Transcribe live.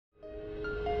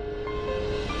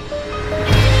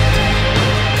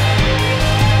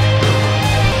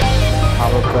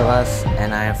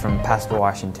from Pasco,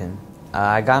 Washington.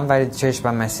 I got invited to church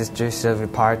by my sister, Sylvia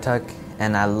Partuck,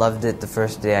 and I loved it the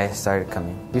first day I started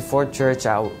coming. Before church,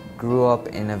 I grew up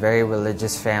in a very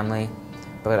religious family,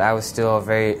 but I was still a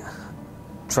very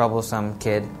troublesome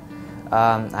kid.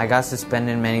 I got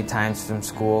suspended many times from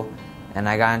school, and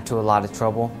I got into a lot of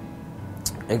trouble.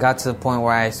 It got to the point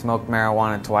where I smoked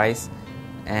marijuana twice,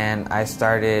 and I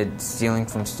started stealing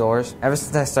from stores. Ever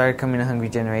since I started coming to Hungry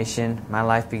Generation, my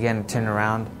life began to turn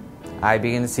around. I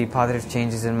began to see positive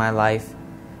changes in my life,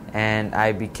 and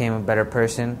I became a better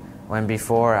person when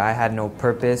before I had no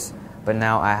purpose, but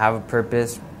now I have a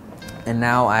purpose, and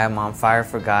now I am on fire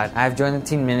for God. I have joined the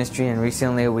teen ministry, and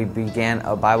recently we began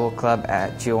a Bible club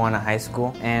at Chihuahua High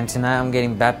School, and tonight I'm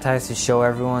getting baptized to show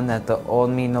everyone that the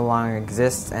old me no longer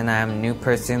exists, and I am a new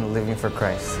person living for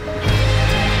Christ.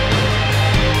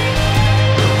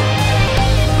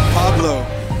 Pablo,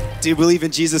 do you believe in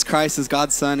Jesus Christ as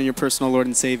God's Son and your personal Lord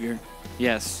and Savior?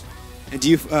 Yes. And do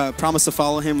you promise to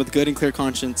follow him with good and clear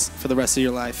conscience for the rest of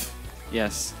your life?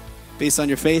 Yes. Based on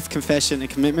your faith, confession, and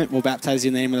commitment, we'll baptize you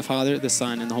in the name of the Father, the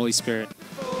Son, and the Holy Spirit.